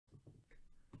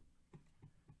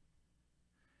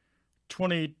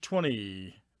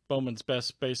2020 Bowman's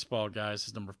Best Baseball, guys,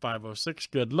 is number 506.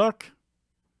 Good luck.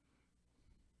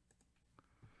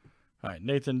 All right,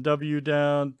 Nathan W.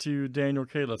 down to Daniel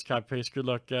K. Let's copy paste. Good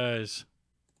luck, guys.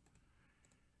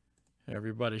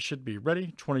 Everybody should be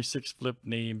ready. 26 flip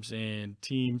names and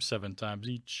teams, 7 times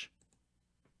each.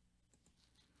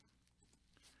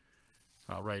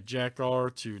 All right, Jack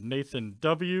R. to Nathan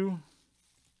W.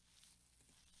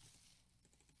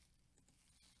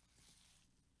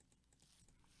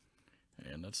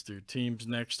 And let's do teams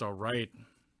next. All right.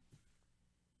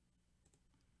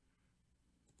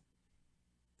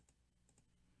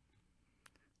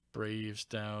 Braves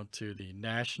down to the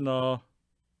National.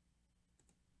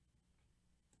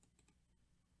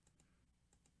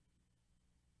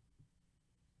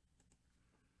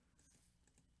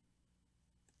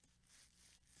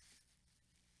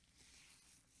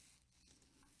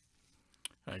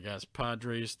 All right, guys.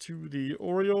 Padres to the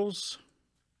Orioles.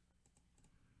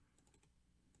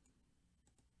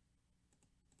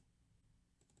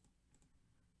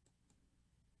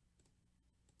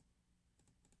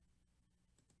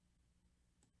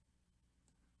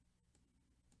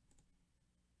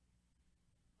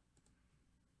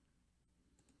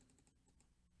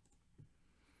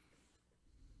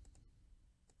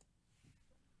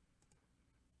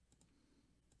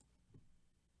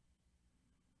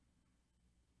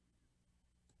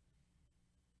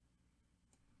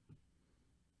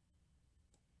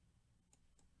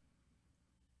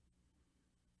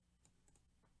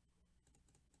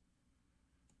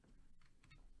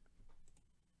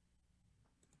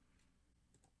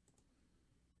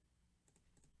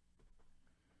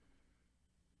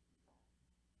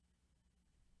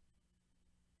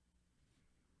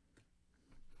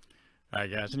 All right,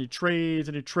 guys. Any trades?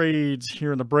 Any trades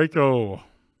here in the breako?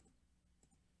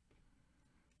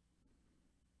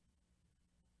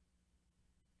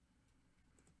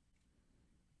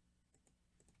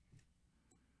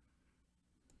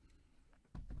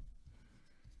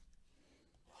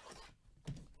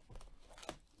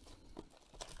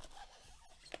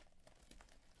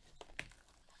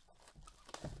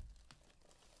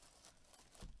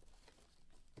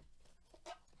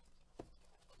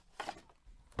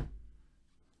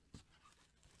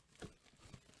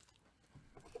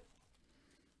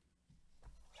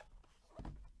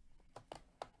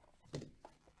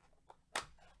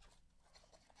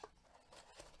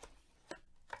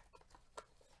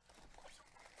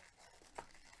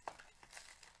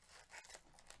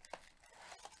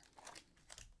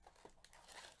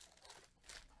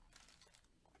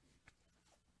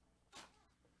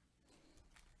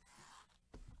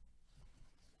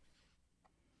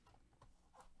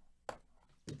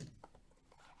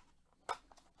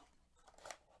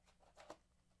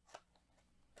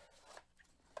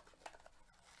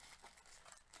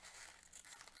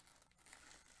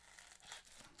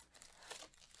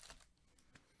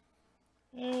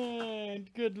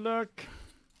 And good luck.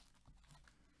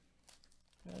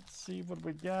 Let's see what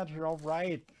we got here. All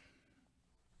right.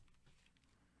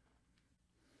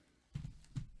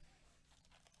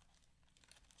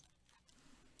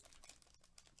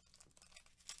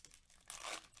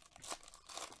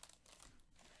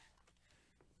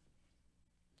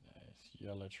 Nice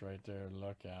Yelich right there.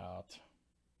 Look out.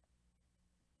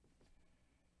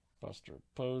 Buster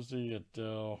Posey,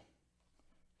 Adele,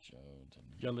 Jones,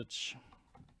 and Yelich.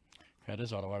 Had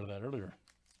his auto out of that earlier.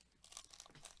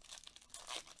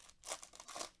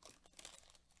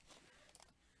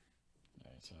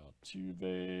 Nice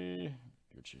Altuve,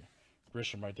 Gucci.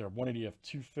 Grisham right there, 180 of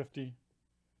 250.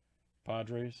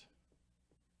 Padres.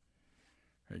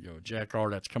 There you go, Jack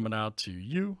R. That's coming out to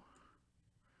you.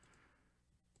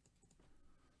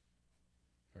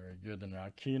 Very good. And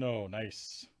Aquino,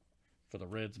 nice for the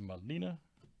Reds. Molina.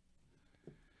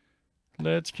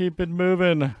 Let's keep it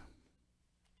moving. Nice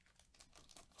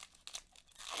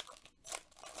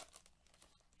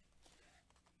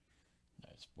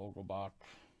Vogelbach.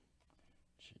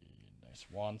 Gee, nice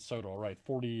Juan Soto. All right,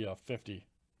 40 of 50.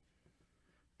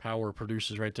 Power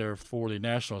producers right there for the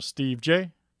Nationals. Steve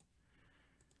J.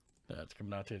 That's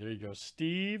coming out to you. There you go,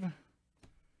 Steve.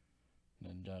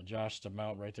 And Josh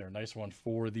DeMount right there. Nice one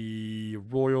for the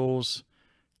Royals.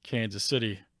 Kansas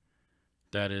City.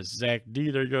 That is Zach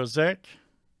D. There you go, Zach.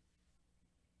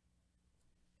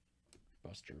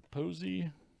 Buster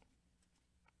Posey.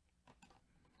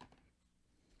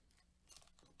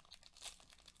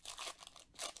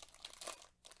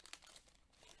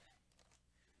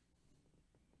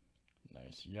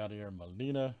 Nice Yadier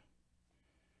Molina.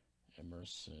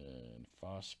 Emerson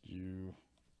Foscue.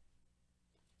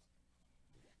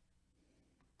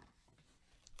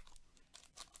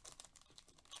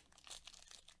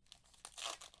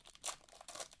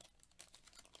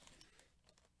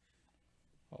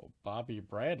 Bobby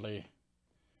Bradley.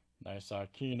 Nice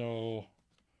Aquino.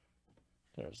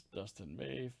 There's Dustin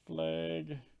May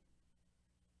flag.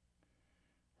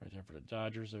 Right there for the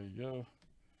Dodgers. There you go.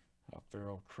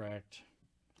 Farrell cracked.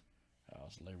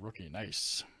 Lay rookie.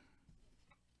 Nice.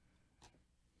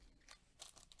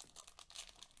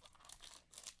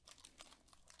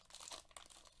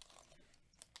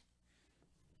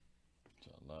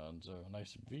 Alonzo.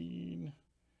 Nice Bean.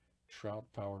 Trout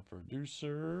Power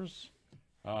Producers.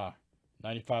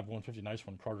 95-150. Nice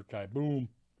one. Carter Kai. Boom.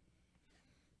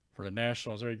 For the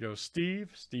Nationals, there you go.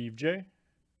 Steve J.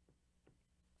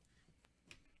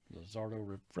 Luzardo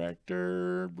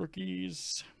Refractor.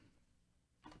 Rookies.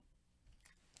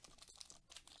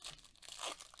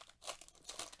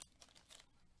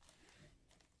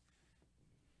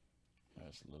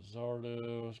 Nice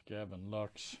Luzardo. Gavin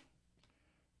Lux.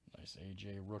 Nice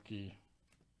AJ rookie.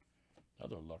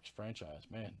 Another Lux franchise.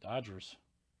 Man, Dodgers.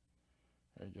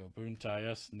 There you go. Boontai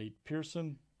S. Nate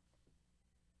Pearson.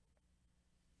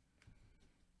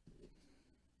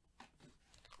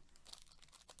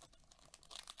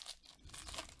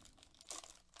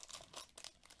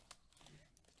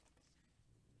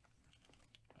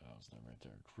 How's that right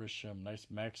there? Grisham. Nice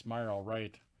Max Meyer. All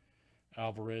right.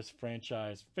 Alvarez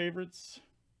franchise favorites.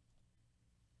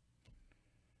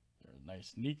 There's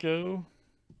nice Nico.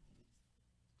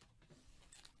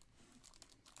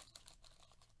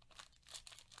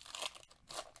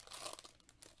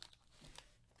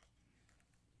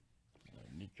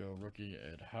 Nico rookie.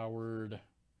 Ed Howard.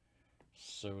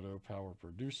 Soto Power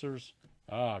Producers.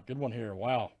 Good one here.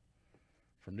 Wow.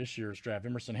 From this year's draft.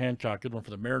 Emerson Hancock. Good one for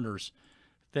the Mariners.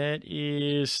 That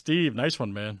is Steve. Nice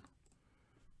one, man.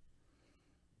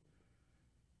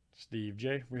 Steve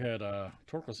J. We had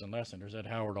Torkelson last time. There's Ed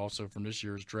Howard also from this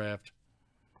year's draft.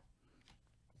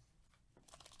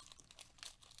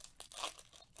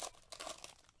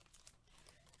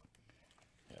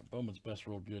 Yeah, Bowman's best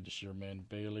real good this year, man.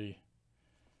 Bailey.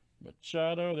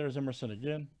 Machado. There's Emerson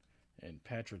again. And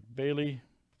Patrick Bailey.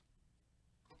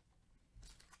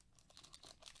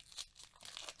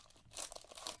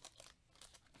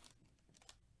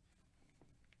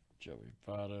 Joey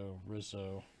Votto.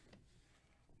 Rizzo.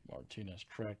 Martinez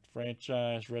cracked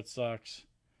franchise. Red Sox.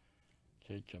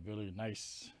 Kate Cavilli.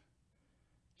 Nice.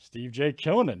 Steve J.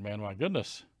 killing it, man. My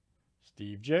goodness.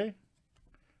 Steve J.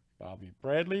 Bobby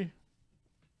Bradley.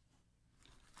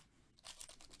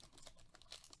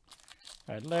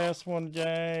 All right, last one,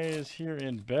 guys, here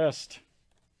in Best.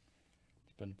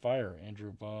 It's been fire.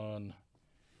 Andrew Vaughn.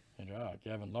 And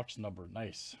Gavin Lux number.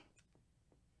 Nice.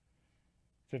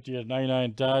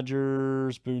 50/99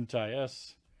 Dodgers. Boontai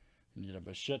S. And you know,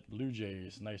 Bichette Blue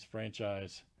Jays. Nice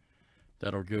franchise.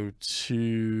 That'll go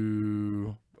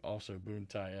to also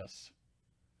Boontai S.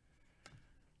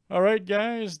 All right,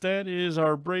 guys, that is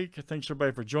our break. Thanks,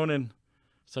 everybody, for joining.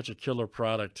 Such a killer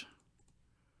product.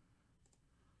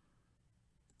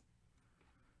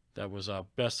 That was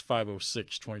Best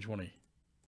 506 2020.